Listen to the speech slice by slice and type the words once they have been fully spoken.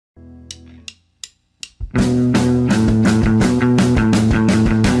What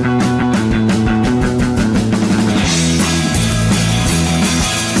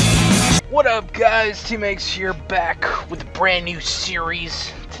up, guys? TeamxEggS here, back with a brand new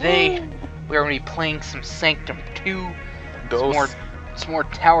series. Today, we are going to be playing some Sanctum 2. Some more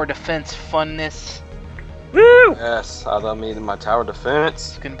tower defense funness. Woo! Yes, I love me my tower defense.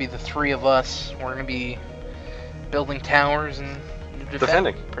 It's going to be the three of us. We're going to be building towers and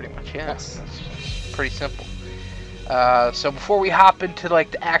defending. Pretty much, yeah. Yes. It's pretty simple. So before we hop into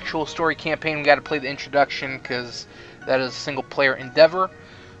like the actual story campaign, we got to play the introduction because that is a single-player endeavor.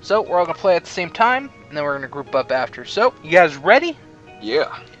 So we're all gonna play at the same time, and then we're gonna group up after. So you guys ready?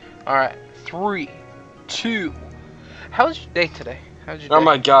 Yeah. All right. 3, 2. How was your day today? How was your day? Oh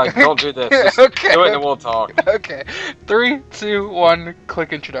my God! Don't do this. Just Okay. do it and we'll talk. Okay. 3, 2, 1.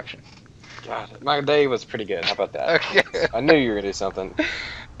 Click introduction. God, my day was pretty good. How about that? Okay. I knew you were gonna do something.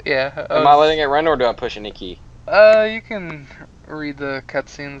 Yeah. Am I letting it run or do I push any key? You can read the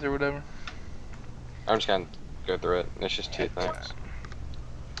cutscenes or whatever. I'm just gonna go through it. It's just 2 things.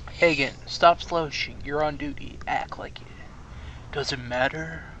 Hagen, stop slouching. You're on duty. Act like it. Doesn't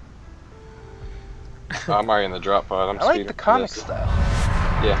matter. I'm already in the drop pod. I like the comic style.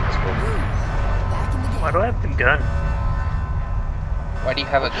 Yeah, that's cool. Why do I have the gun? Why do you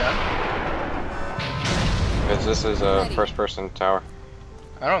have a gun? Because this is a first-person tower.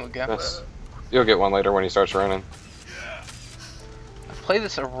 I don't have a gun. You'll get one later when he starts running. I played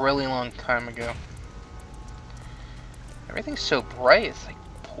this a really long time ago. Everything's so bright. It's like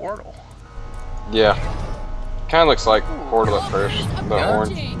Portal. Yeah. Kind of looks like Portal at first. The Yeah.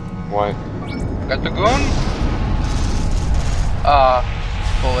 orange, white. Got the gun?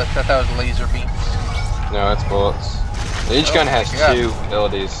 Bullets. I thought it was laser beams. No, it's bullets. Each gun has God. 2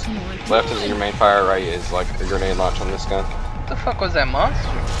 abilities. Left is your main fire, right is like the grenade launch on this gun. What the fuck was that monster?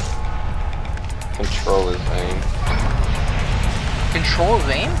 Control is aim. Control of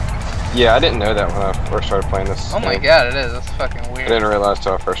aim? Yeah, I didn't know that when I first started playing this. Oh my game. God, it is. That's fucking I weird. didn't realize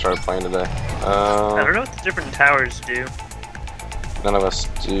till I first started playing today. I don't know what the different towers do. None of us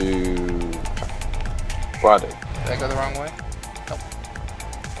do. Well, I do. Did I go the wrong way? Nope.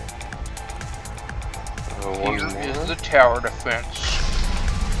 One Here more. is the tower defense.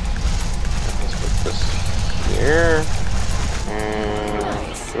 Let's put this here. And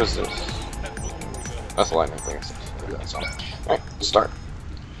what is this? That's a lightning thing. That's all. Alright, start.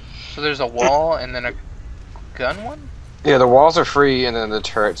 So there's a wall and then a gun one? Yeah, the walls are free, and then the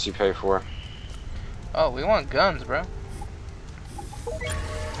turrets you pay for. Oh, we want guns, bro.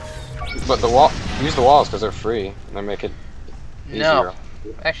 But use the walls because they're free, and they make it easier. No.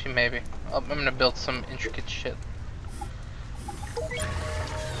 Actually, maybe. I'm gonna build some intricate shit. I'm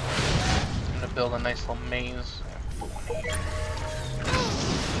gonna build a nice little maze.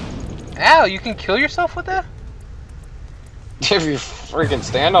 Ow, you can kill yourself with that? If you freaking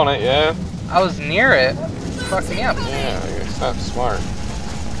stand on it, yeah. I was near it. Fuck me up. Yeah, it's not smart.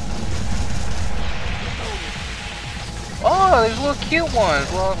 Oh, there's little cute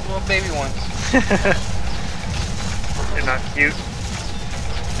ones, little baby ones. They're not cute.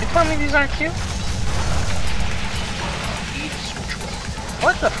 You telling me these aren't cute?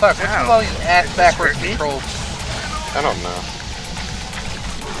 What the fuck? What's with all these ass backwards controls? I don't know.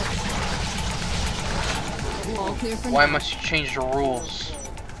 Why must you change the rules?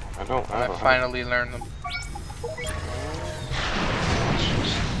 I don't I know. finally learned them.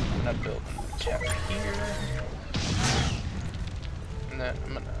 I'm gonna build a tower here. And then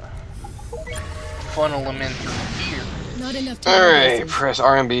I'm gonna funnel them in through here. Not enough time. Alright, press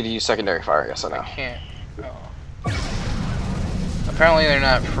RMB to use secondary fire. Yes, I I know. can't. Oh. Apparently they're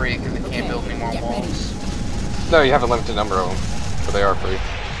not free because they can't build any more walls. No, you have a limited number of them, but they are free.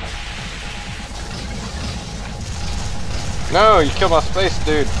 No, you killed my space,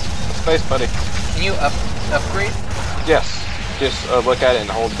 dude. My space buddy. Can you upgrade? Yes. Just look at it and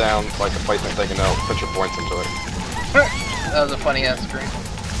hold down like the placement thing and it'll put your points into it. That was a funny ass screen.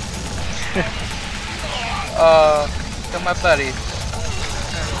 Kill my buddy.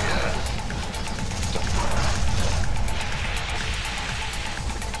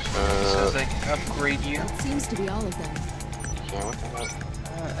 Says I can upgrade you. Seems to be all of them. Yeah, what the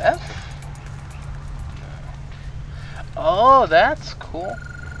heck? F? Oh, that's cool.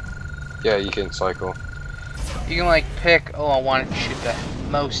 Yeah, you can cycle. You can like pick, oh, I want to shoot the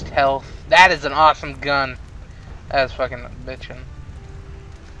most health. That is an awesome gun. That is fucking bitchin'.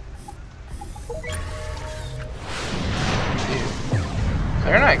 Dude.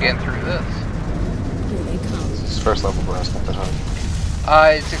 They're not getting through this. Here they come. This is first level blast, not that hard.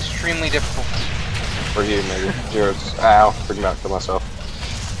 It's extremely difficult. For you, maybe. Yours. Ow. Freaking out. Kill myself.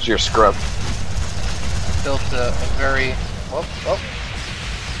 It's your scrub. built a very... Whoop, whoop.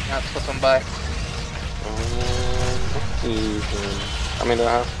 Not slipping by. Let's see. How many do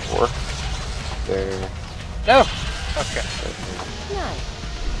I have? 4. There. No! Okay. Nice.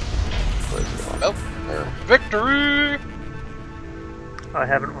 Where's it going? Nope. There. Victory! I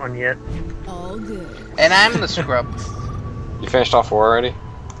haven't won yet. All good. And I'm the scrub. You finished all 4 already?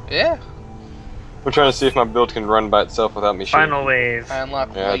 Yeah. I'm trying to see if my build can run by itself without me shooting. Final wave. I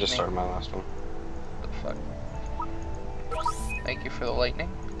unlocked Yeah, lightning. I just started my last one. What the fuck? Thank you for the lightning.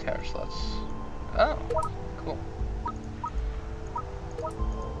 Tower slots. Oh, cool.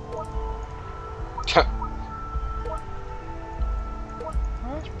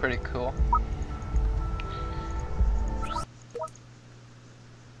 Well, that's pretty cool.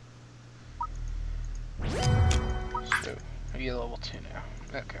 So, we get level 2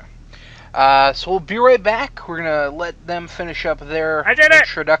 now. Okay. So we'll be right back. We're gonna let them finish up their I did it!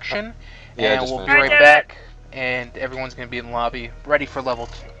 introduction, Yeah, and just we'll be finished. right I did back. And everyone's gonna be in the lobby, ready for level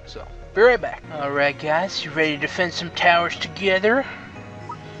 2. So, be right back. All right, guys, you ready to defend some towers together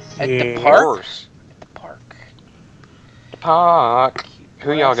at the Yeah. park? Horse. The park. The park.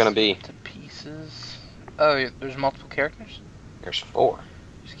 Who y'all gonna Rest be? To pieces. Oh, yeah, there's multiple characters. There's 4.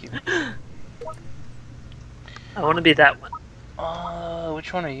 Just keep. I want to be that one.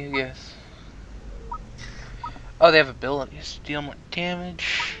 Which one are you guys? Oh, they have abilities. Deal more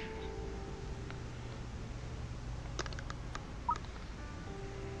damage.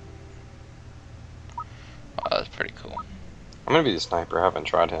 Oh, that's pretty cool. I'm gonna be the sniper. I haven't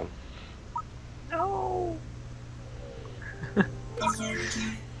tried him. No.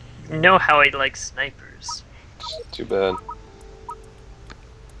 You know how I like snipers. It's too bad.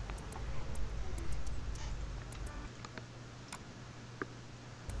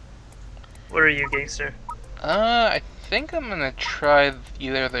 What are you, Gangster? I think I'm gonna try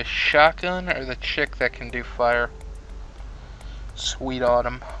either the shotgun or the chick that can do fire. Sweet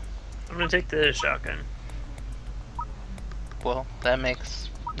Autumn. I'm gonna take the shotgun. Well, that makes,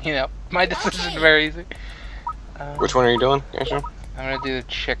 my decision very easy. Which one are you doing, Gangster? I'm gonna do the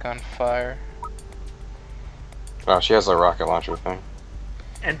chick on fire. Oh, she has a rocket launcher thing.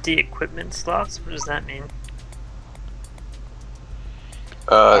 Empty equipment slots? What does that mean?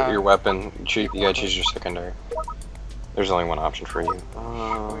 Your weapon. You gotta choose your secondary. There's only one option for you.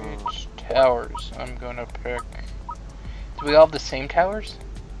 Which towers I'm gonna pick? Do we all have the same towers?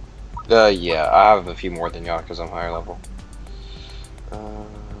 Yeah, I have a few more than y'all because I'm higher level. I'm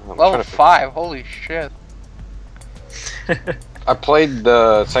Level trying to 5, holy shit. I played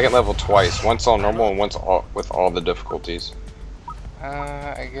the second level twice. Once on normal and once with all the difficulties.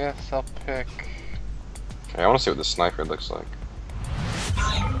 I guess I'll pick... Okay, I want to see what the sniper looks like.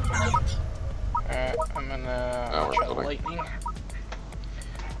 Alright, I'm gonna we're try building. lightning.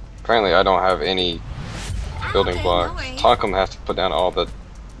 Apparently I don't have any building Okay, blocks. no worries. Tunkum has to put down all the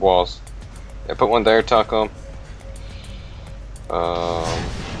walls. Yeah, put one there, Tunkum.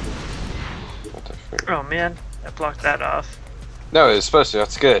 What the frick? Oh man, I blocked that off. No, it's supposed to.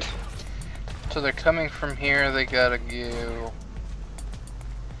 That's good. So they're coming from here, they gotta go...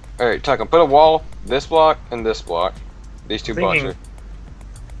 Alright, Tunkum, put a wall, this block, and this block. These 2 blocks Thinking- are...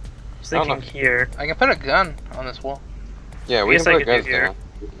 I was thinking I don't know. here. I can put a gun on this wall. Yeah, we guess can I put could do guns here. down.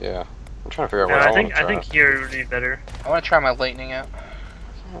 Yeah. I'm trying to figure out No, what I I want think to try. I think here would be better. I wanna try my lightning out.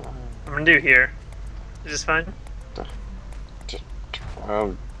 I'm gonna do here. Is this fine?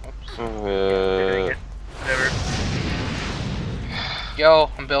 Um, Whatever. Yo,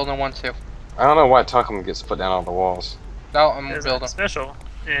 I'm building one too. I don't know why Tunkum gets put down all the walls. No, I'm Because building. I'm special,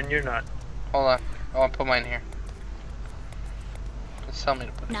 and you're not. Hold on. I wanna put mine here. Just tell me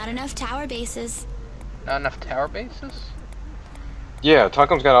to put it. Not enough tower bases. Not enough tower bases? Yeah,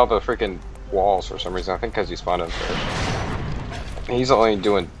 Tunkum's got all the freaking walls for some reason. I think because he spawned in first. He's only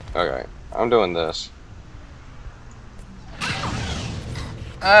doing... Okay, I'm doing this.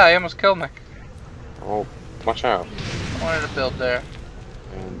 Ah, he almost killed me. Oh, watch out. I wanted to build there.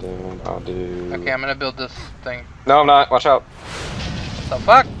 And then I'll do... Okay, I'm gonna build this thing. No, I'm not. Watch out. What the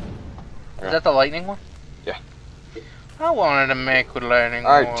fuck? Okay. Is that the lightning one? Yeah. I wanted to make with lightning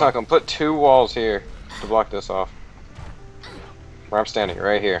Alright, one. Tunkum, put 2 walls here to block this off. Where I'm standing,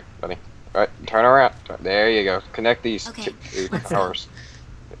 right here, buddy. Alright, turn around. There you go. Connect these Okay, 2 let's go. towers.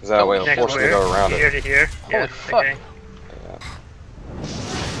 Is that way it'll Next force you to where? go around Here it. to here. Holy Yeah. fuck. Okay.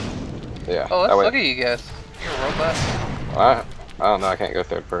 Yeah, Oh, let's that way. look at you guys. You're a robot. I don't know, I can't go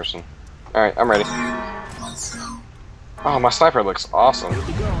third person. Alright, I'm ready. Oh, my sniper looks awesome.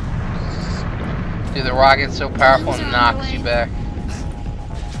 Dude, the rocket's so powerful and knocks you back.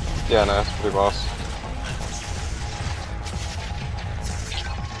 Yeah, no, that's pretty boss.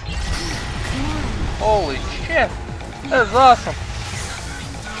 Holy shit! That is awesome.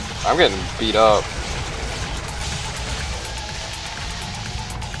 I'm getting beat up.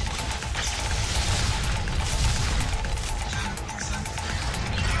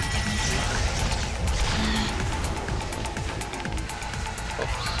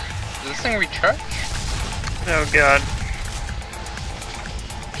 Does this thing recharge? Oh god.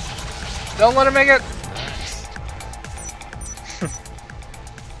 Don't let it make it!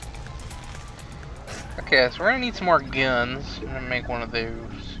 Okay, so we're gonna need some more guns. I'm gonna make one of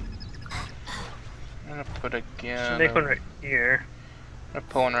those. I'm gonna put a gun. Should make one right here. I'm gonna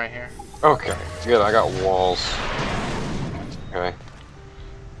put one right here. Okay, good. I got walls. Okay.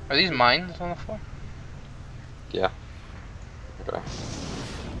 Are these mines on the floor? Yeah. Okay.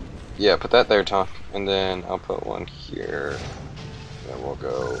 Yeah, put that there, Tom. And then I'll put one here. Then we'll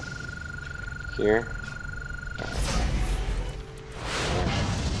go here.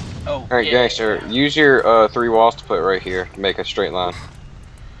 Oh, Alright, yeah. Gangster, use your 3 walls to put right here to make a straight line.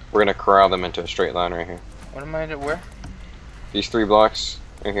 We're gonna corral them into a straight line right here. What am I doing? Where? These 3 blocks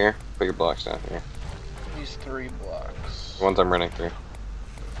right here. Put your blocks down here. These 3 blocks. The ones I'm running through.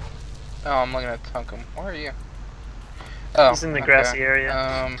 Oh, I'm looking at Tunkum. Where are you? Oh, He's in the grassy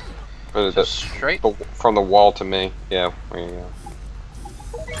area. Put it So straight? from the wall to me. Yeah, there you go.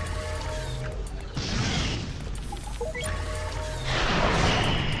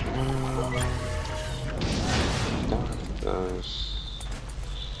 Those.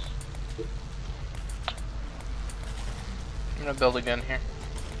 I'm gonna build a gun here.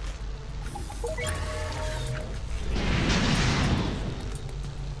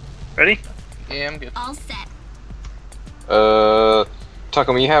 Ready? Yeah, I'm good. All set.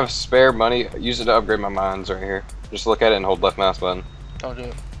 Tunkum, you have spare money? Use it to upgrade my mines right here. Just look at it and hold left mouse button. Don't do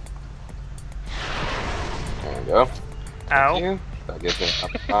it. There we go. Ow. Thank you. That gives me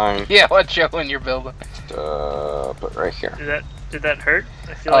enough time Yeah, watch out when you're building. to put right here. Did that hurt?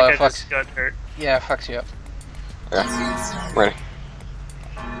 I feel Oh, like I fuck. just got hurt. Yeah, it fucks you up. Yeah. Ready.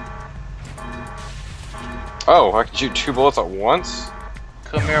 Oh, I can shoot 2 bullets at once?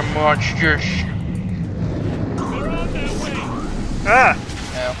 Come here, monsters. Ah!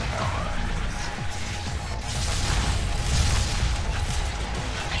 No.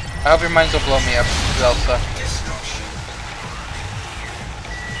 I hope your mines will blow me up, because that'll suck.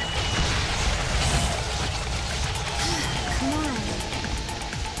 Come on.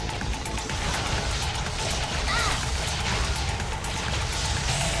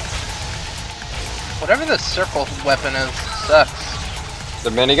 Whatever the circle weapon is, sucks. The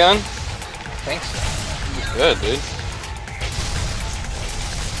minigun? Thanks. It's good, dude.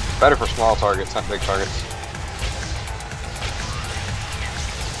 Better for small targets, not big targets.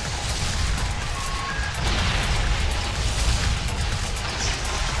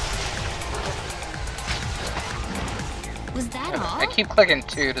 Was that all? I keep clicking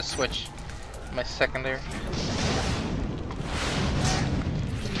 2 to switch my secondary.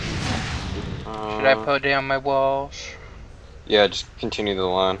 Should I put down my walls? Yeah, just continue the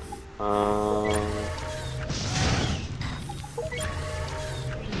line. I'm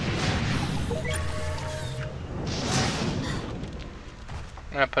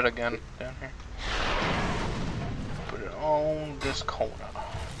gonna put a gun down here. Put it on this corner.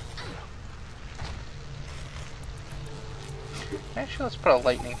 Actually, let's put a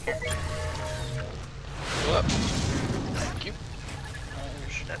lightning here. Whoop. Thank you. Where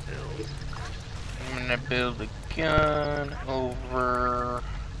should I build? I'm gonna build a gun over.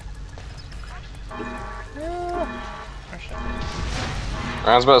 Where should I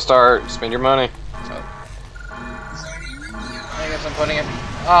Round's about to start. Spend your money. I guess I'm putting it.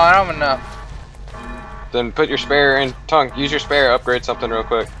 Oh, I don't have enough. Then put your spare in. Tongue, use your spare. Upgrade something real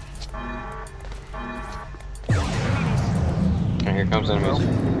quick. And here comes enemies.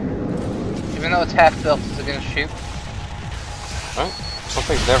 Even though it's half built, is it gonna shoot? What?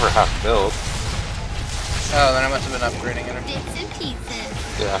 Something's never half built. Oh, then I must have been upgrading it. Bits and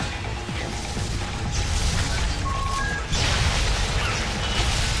pieces. Yeah.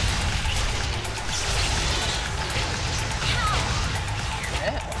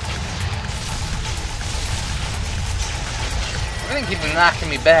 Yeah. Everything keeps knocking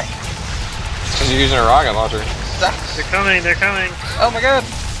me back. Because you're using a rocket launcher. Sucks. They're coming, they're coming. Oh my god.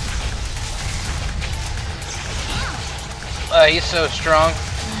 He's so strong.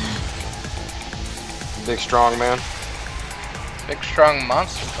 Big strong man. Big strong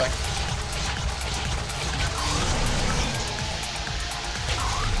monster thing.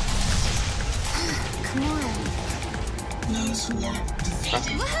 Come on.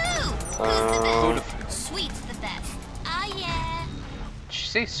 Woohoo! Sweet's the best. Ah, yeah. Did you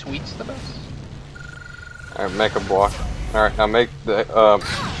say sweet's the best? Alright, make a block. Alright, now make the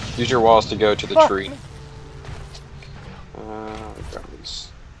use your walls to go to the tree. Grab these.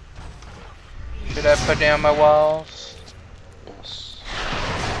 Should I put down my walls? Yes.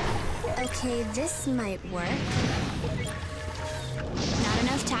 Okay, this might work. Not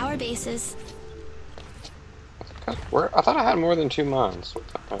enough tower bases. Where? I thought I had more than 2 mines. What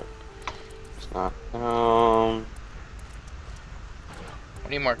the heck? It's not. I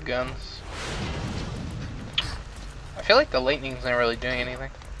need more guns. I feel like the lightning's not really doing anything.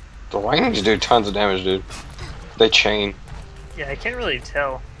 The lightnings do tons of damage, dude. They chain. Yeah, I can't really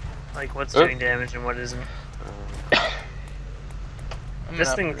tell, like, what's doing damage and what isn't.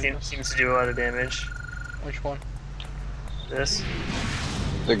 This thing seems to do a lot of damage. Which one? This.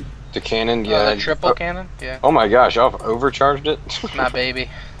 The cannon, yeah. The triple cannon? Yeah. Oh my gosh, I've overcharged it. My baby.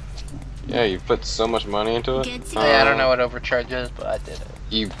 Yeah, you put so much money into it. Yeah, I don't know what overcharge is, but I did it.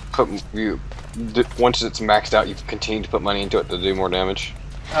 Once it's maxed out, you continue to put money into it to do more damage.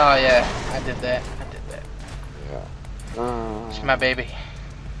 Oh yeah, I did that. Yeah. It's my baby.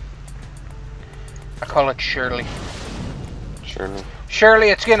 I call it Shirley. Shirley. Shirley,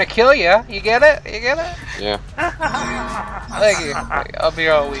 it's gonna kill you. You get it? You get it? Yeah. Thank you. I'll be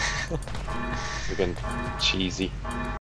here all week. Freaking cheesy.